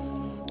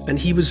 And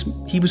he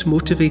was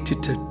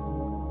motivated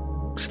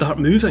start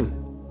moving.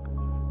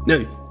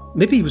 Now,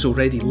 maybe he was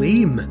already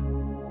lame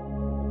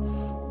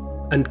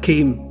and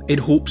came in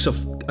hopes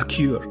of a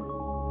cure.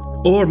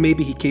 Or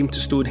maybe he came to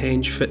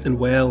Stonehenge fit and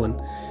well and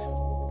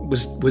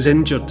was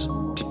injured.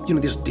 You know,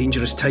 there's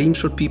dangerous times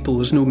for people.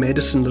 There's no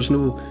medicine, there's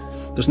no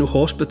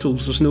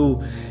hospitals, there's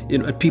no, you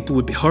know, and people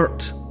would be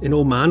hurt in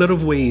all manner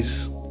of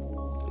ways.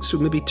 So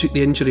maybe he took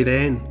the injury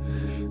then,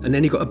 and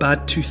then he got a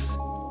bad tooth,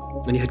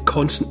 and he had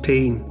constant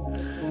pain.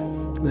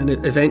 And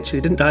then eventually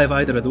he didn't die of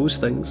either of those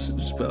things.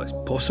 Well, it's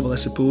possible, I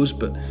suppose,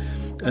 but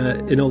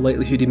in all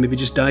likelihood he maybe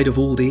just died of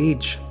old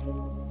age.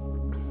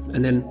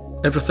 And then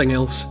everything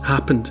else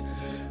happened,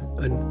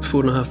 and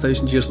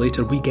 4,500 years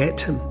later we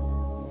get him.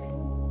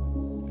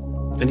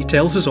 And he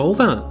tells us all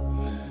that.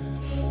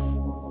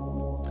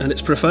 And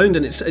it's profound,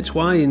 and it's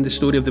why in the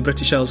story of the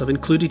British Isles I've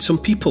included some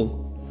people,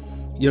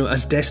 you know,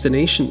 as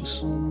destinations.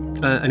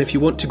 And if you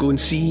want to go and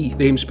see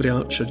the Amesbury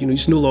Archer, you know,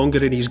 he's no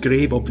longer in his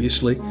grave,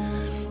 obviously.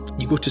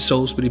 You go to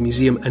Salisbury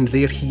Museum and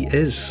there he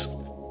is.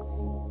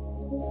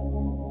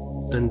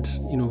 And,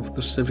 you know,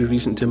 there's every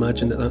reason to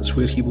imagine that that's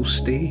where he will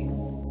stay.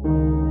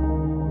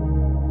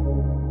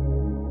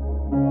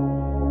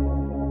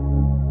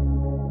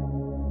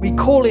 We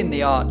call him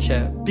the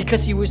Archer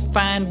because he was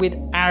found with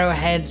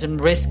arrowheads and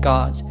wrist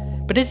guards.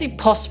 But is it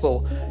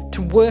possible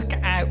to work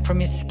out from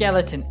his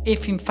skeleton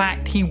if in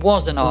fact he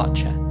was an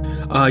archer?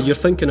 You're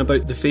thinking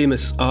about the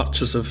famous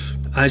archers of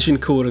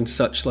Agincourt and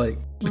such like.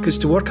 Because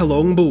to work a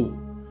longbow,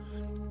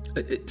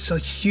 it's a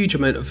huge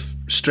amount of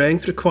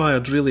strength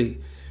required, really.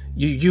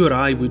 You or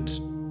I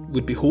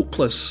would be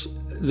hopeless.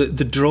 The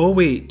draw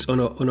weight on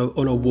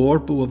a war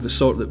bow of the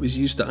sort that was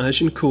used at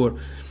Agincourt,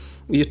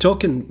 you're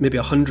talking maybe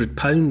 100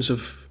 pounds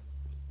of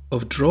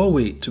draw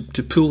weight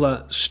to pull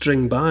that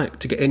string back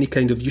to get any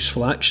kind of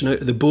useful action out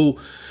of the bow.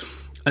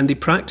 And they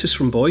practiced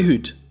from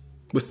boyhood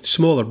with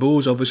smaller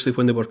bows, obviously,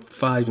 when they were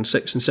 5 and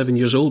 6 and 7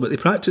 years old, but they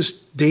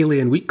practiced daily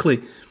and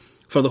weekly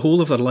for the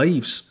whole of their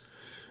lives.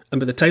 And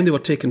by the time they were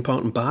taking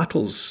part in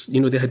battles, you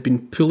know, they had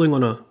been pulling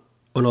on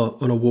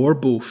a war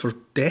bow for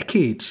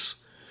decades.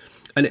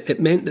 And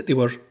it meant that they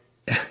were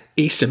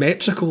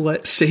asymmetrical,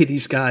 let's say,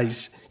 these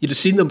guys. You'd have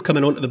seen them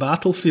coming onto the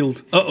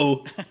battlefield.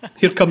 Uh-oh,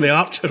 here come the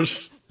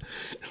archers.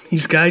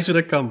 These guys would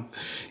have come,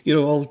 you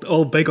know,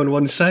 all big on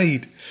one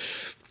side.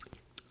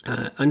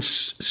 And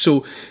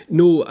so,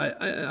 no,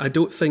 I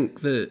don't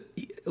think that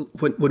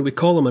when we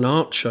call him an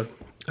archer,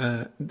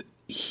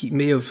 he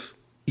may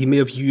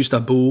have used a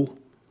bow.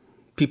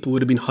 People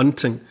would have been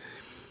hunting,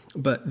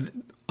 but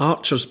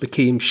archers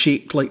became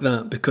shaped like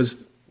that because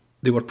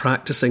they were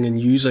practicing and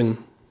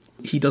using.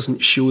 He doesn't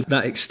show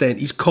that extent.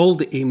 He's called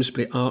the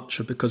Amesbury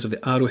Archer because of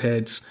the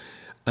arrowheads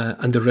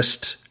and the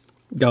wrist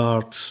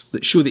guards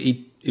that show that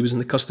he was in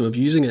the custom of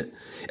using it.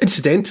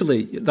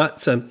 Incidentally,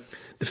 that's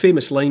the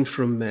famous line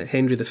from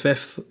Henry V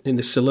in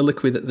the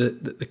soliloquy that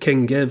the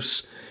king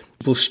gives.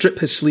 Will strip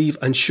his sleeve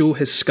and show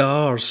his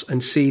scars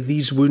and say,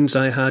 "These wounds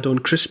I had on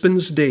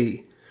Crispin's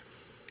day."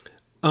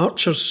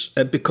 Archers,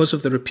 because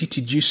of the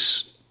repeated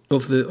use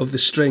of the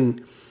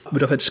string,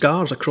 would have had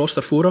scars across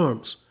their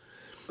forearms.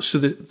 So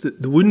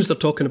the wounds they're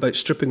talking about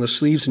stripping their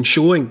sleeves and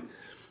showing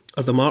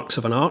are the marks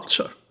of an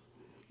archer,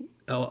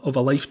 of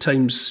a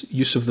lifetime's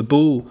use of the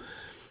bow.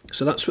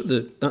 So that's what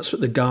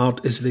the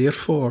guard is there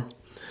for.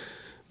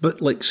 But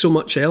like so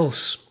much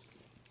else,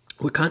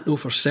 we can't know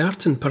for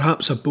certain.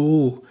 Perhaps a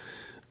bow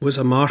was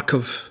a mark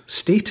of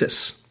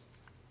status.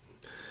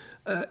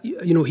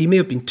 You know, he may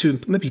have been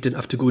maybe he didn't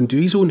have to go and do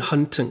his own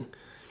hunting.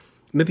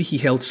 Maybe he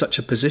held such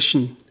a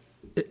position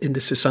in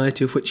the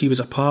society of which he was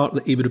a part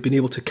that he would have been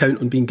able to count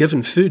on being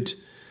given food.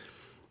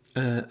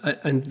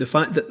 And the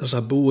fact that there's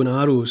a bow and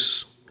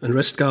arrows and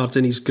wrist guards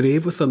in his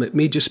grave with him, it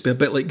may just be a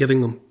bit like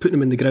putting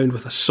him in the ground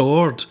with a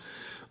sword,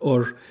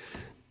 or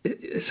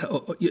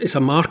it's a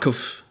mark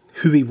of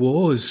who he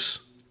was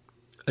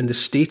and the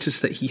status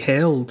that he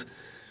held.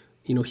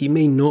 You know, he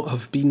may not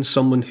have been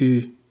someone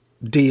who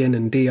day in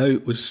and day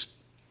out was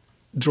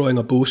drawing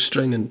a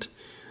bowstring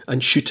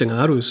and shooting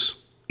arrows.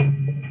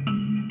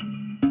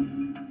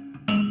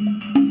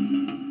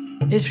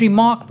 It's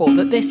remarkable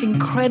that this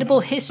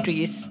incredible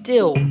history is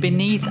still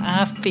beneath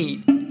our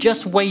feet,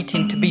 just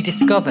waiting to be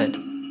discovered.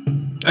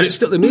 And it's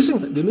still the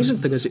amazing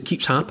thing is it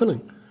keeps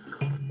happening.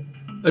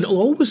 And it'll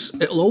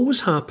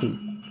always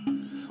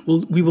happen.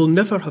 Well, we will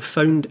never have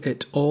found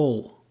it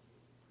all.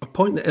 A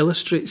point that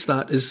illustrates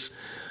that is,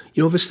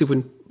 you know, obviously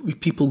when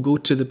people go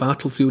to the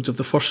battlefields of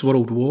the First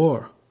World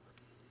War,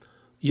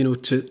 you know,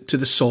 to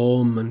the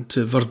Somme and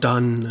to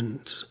Verdun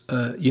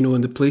and, you know,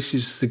 and the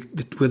places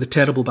where the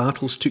terrible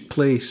battles took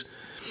place.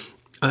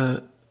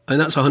 And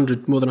that's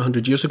more than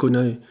 100 years ago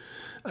now.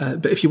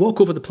 But if you walk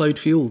over the ploughed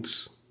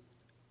fields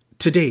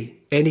today,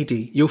 any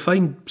day, you'll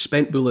find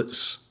spent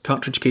bullets,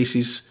 cartridge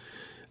cases,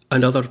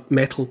 and other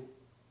metal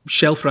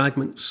shell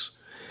fragments.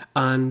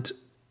 And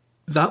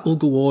that will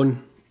go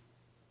on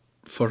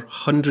for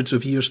hundreds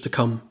of years to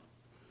come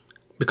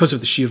because of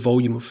the sheer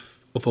volume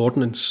of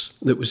ordnance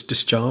that was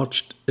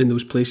discharged in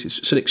those places.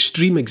 It's an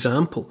extreme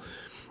example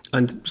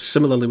And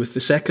similarly with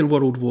the Second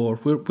World War,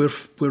 where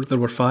there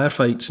were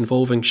firefights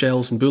involving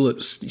shells and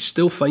bullets, you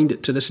still find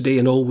it to this day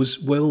and always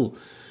will.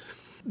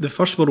 The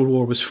First World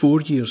War was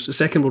 4 years. The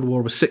Second World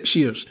War was 6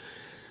 years.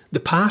 The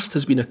past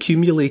has been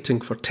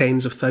accumulating for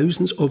tens of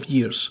thousands of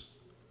years.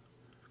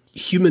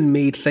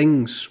 Human-made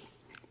things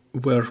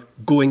were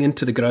going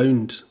into the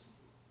ground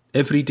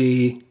every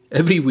day,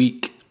 every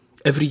week,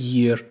 every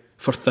year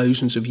for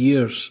thousands of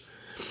years.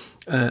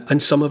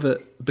 And some of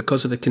it,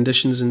 because of the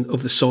conditions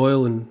of the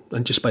soil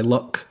and just by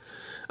luck,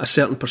 a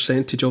certain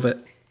percentage of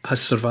it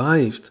has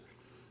survived.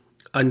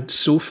 And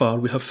so far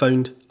we have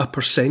found a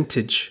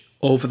percentage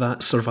of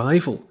that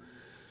survival.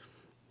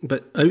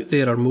 But out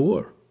there are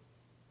more.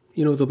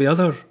 There'll be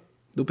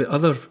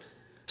other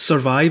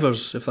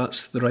survivors, if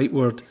that's the right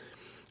word,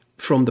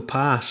 from the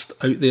past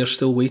out there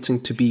still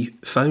waiting to be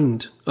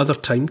found. Other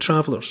time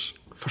travellers,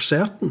 for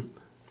certain.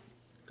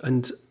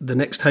 And the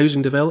next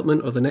housing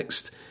development or the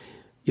next,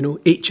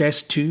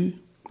 HS2,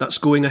 that's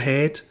going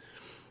ahead.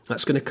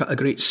 That's going to cut a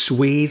great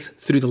swathe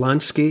through the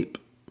landscape.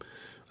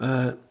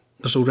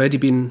 There's already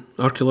been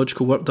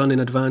archaeological work done in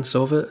advance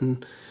of it.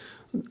 And,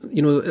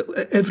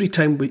 every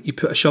time you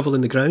put a shovel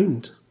in the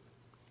ground,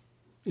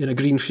 in a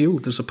green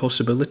field, there's a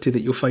possibility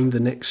that you'll find the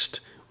next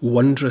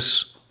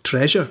wondrous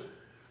treasure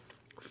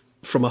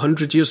from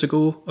 100 years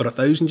ago, or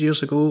 1,000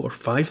 years ago, or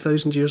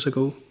 5,000 years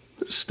ago.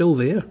 It's still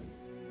there.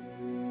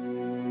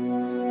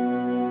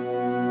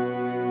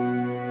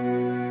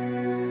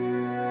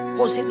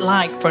 What's it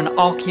like for an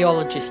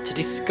archaeologist to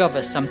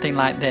discover something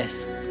like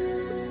this?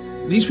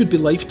 These would be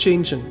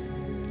life-changing.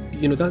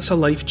 That's a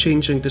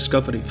life-changing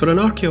discovery. For an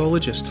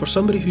archaeologist, for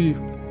somebody who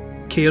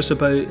cares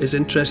about, is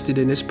interested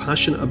in, is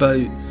passionate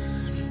about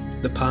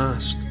the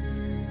past,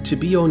 to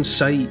be on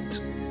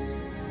site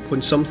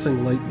when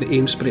something like the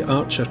Amesbury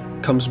Archer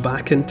comes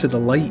back into the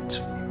light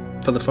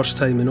for the first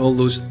time in all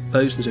those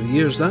thousands of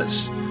years,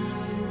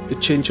 it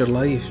changed your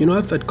life.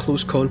 I've had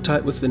close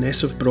contact with the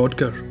Ness of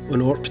Brodgar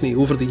on Orkney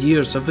over the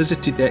years. I've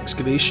visited the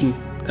excavation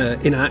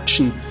in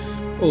action,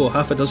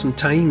 half a dozen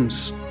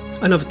times.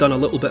 And I've done a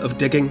little bit of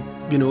digging,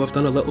 I've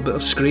done a little bit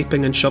of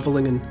scraping and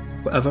shoveling and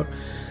whatever.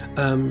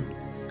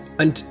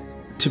 And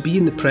to be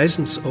in the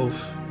presence of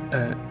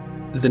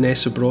the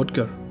Ness of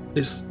Brodgar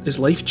is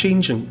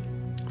life-changing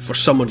for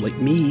someone like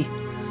me.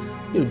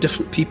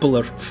 Different people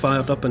are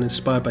fired up and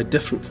inspired by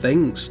different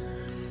things.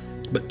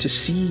 But to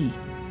see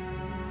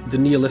the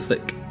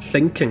Neolithic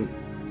thinking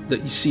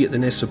that you see at the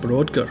Ness of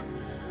Brodgar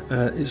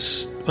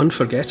is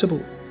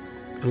unforgettable.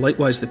 And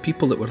likewise, the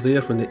people that were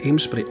there when the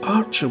Amesbury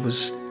Archer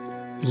was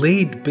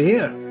laid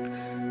bare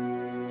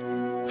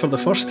for the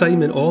first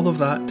time in all of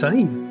that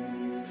time.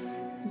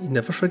 You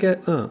never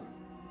forget that.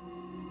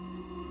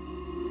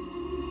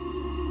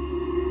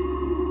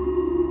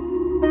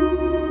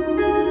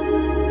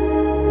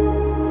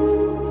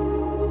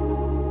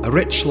 A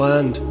rich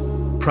land,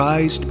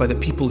 prized by the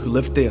people who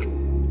lived there,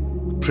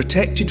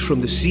 protected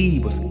from the sea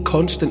with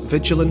constant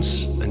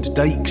vigilance and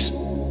dikes,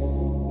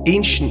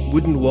 ancient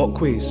wooden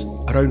walkways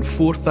around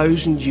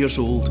 4,000 years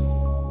old,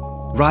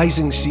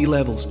 rising sea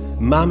levels,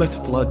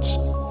 mammoth floods,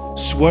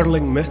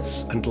 swirling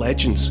myths and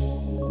legends,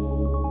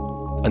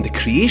 and the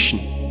creation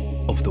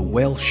of the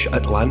Welsh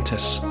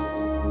Atlantis.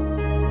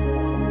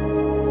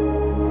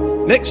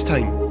 Next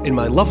time, in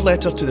my love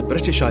letter to the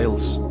British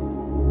Isles.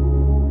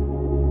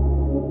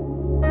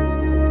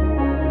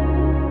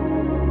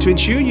 To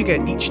ensure you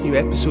get each new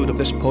episode of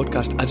this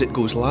podcast as it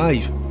goes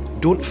live,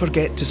 don't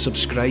forget to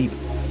subscribe.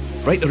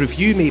 Write a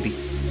review maybe,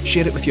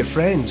 share it with your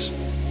friends.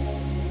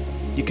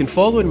 You can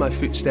follow in my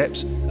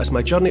footsteps as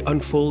my journey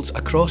unfolds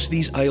across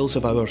these isles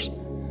of ours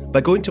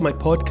by going to my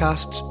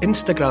podcast's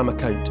Instagram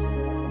account,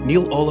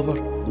 Neil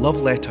Oliver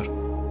Love Letter,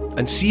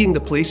 and seeing the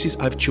places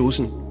I've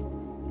chosen.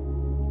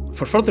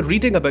 For further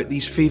reading about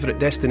these favourite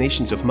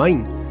destinations of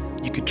mine,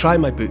 you could try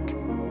my book.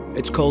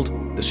 It's called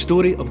The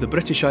Story of the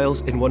British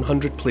Isles in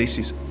 100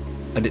 Places,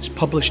 and it's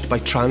published by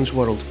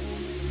Transworld.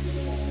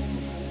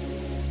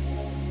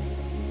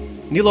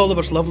 Neil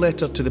Oliver's Love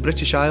Letter to the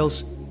British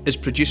Isles is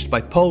produced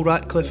by Paul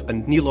Ratcliffe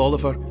and Neil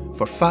Oliver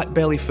for Fat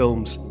Belly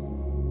Films.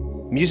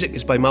 Music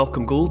is by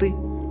Malcolm Goldie.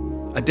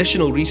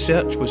 Additional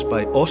research was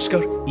by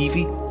Oscar,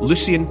 Evie,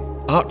 Lucian,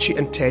 Archie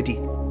and Teddy.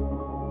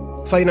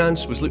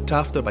 Finance was looked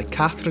after by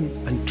Catherine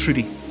and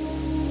Trudy.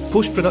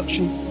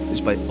 Post-production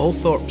is by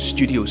Althorpe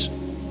Studios.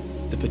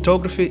 The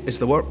photography is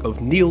the work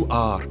of Neil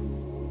R.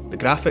 The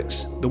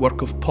graphics, the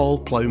work of Paul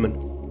Plowman.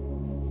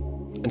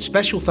 And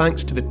special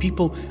thanks to the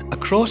people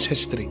across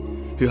history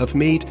who have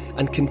made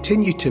and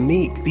continue to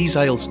make these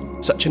isles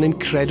such an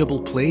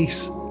incredible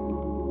place.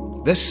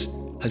 This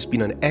has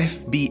been an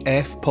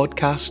FBF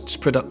Podcasts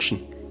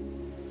production.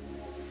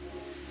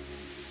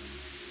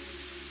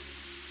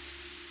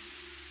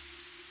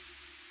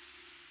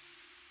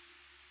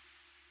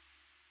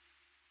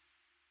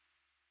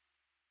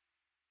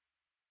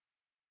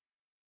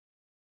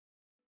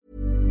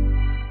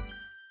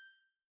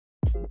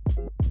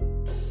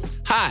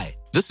 Hi,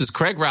 this is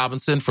Craig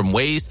Robinson from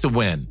Ways to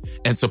Win,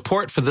 and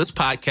support for this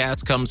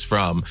podcast comes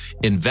from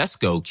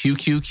Invesco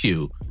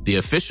QQQ, the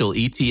official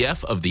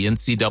ETF of the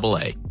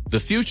NCAA. The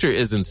future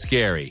isn't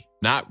scary.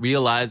 Not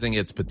realizing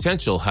its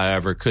potential,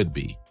 however, could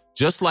be.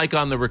 Just like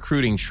on the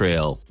recruiting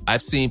trail,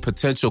 I've seen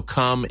potential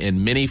come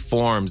in many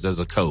forms as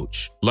a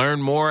coach.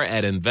 Learn more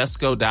at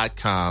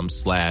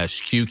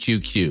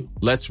Invesco.com/QQQ.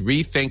 Let's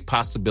rethink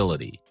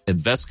possibility.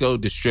 Invesco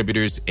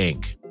Distributors,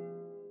 Inc.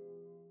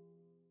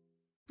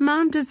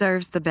 Mom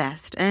deserves the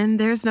best, and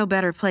there's no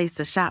better place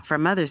to shop for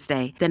Mother's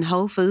Day than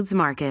Whole Foods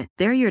Market.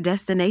 They're your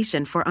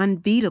destination for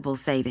unbeatable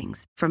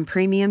savings, from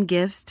premium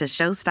gifts to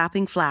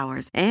show-stopping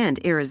flowers and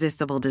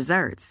irresistible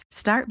desserts.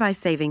 Start by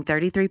saving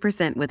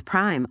 33% with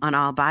Prime on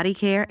all body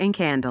care and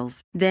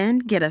candles. Then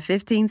get a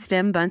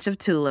 15-stem bunch of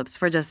tulips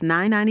for just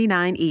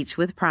 $9.99 each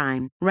with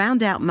Prime.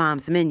 Round out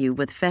Mom's menu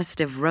with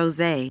festive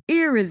rosé,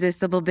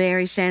 irresistible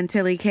berry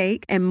chantilly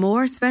cake, and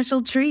more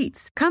special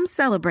treats. Come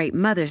celebrate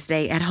Mother's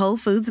Day at Whole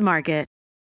Foods Market.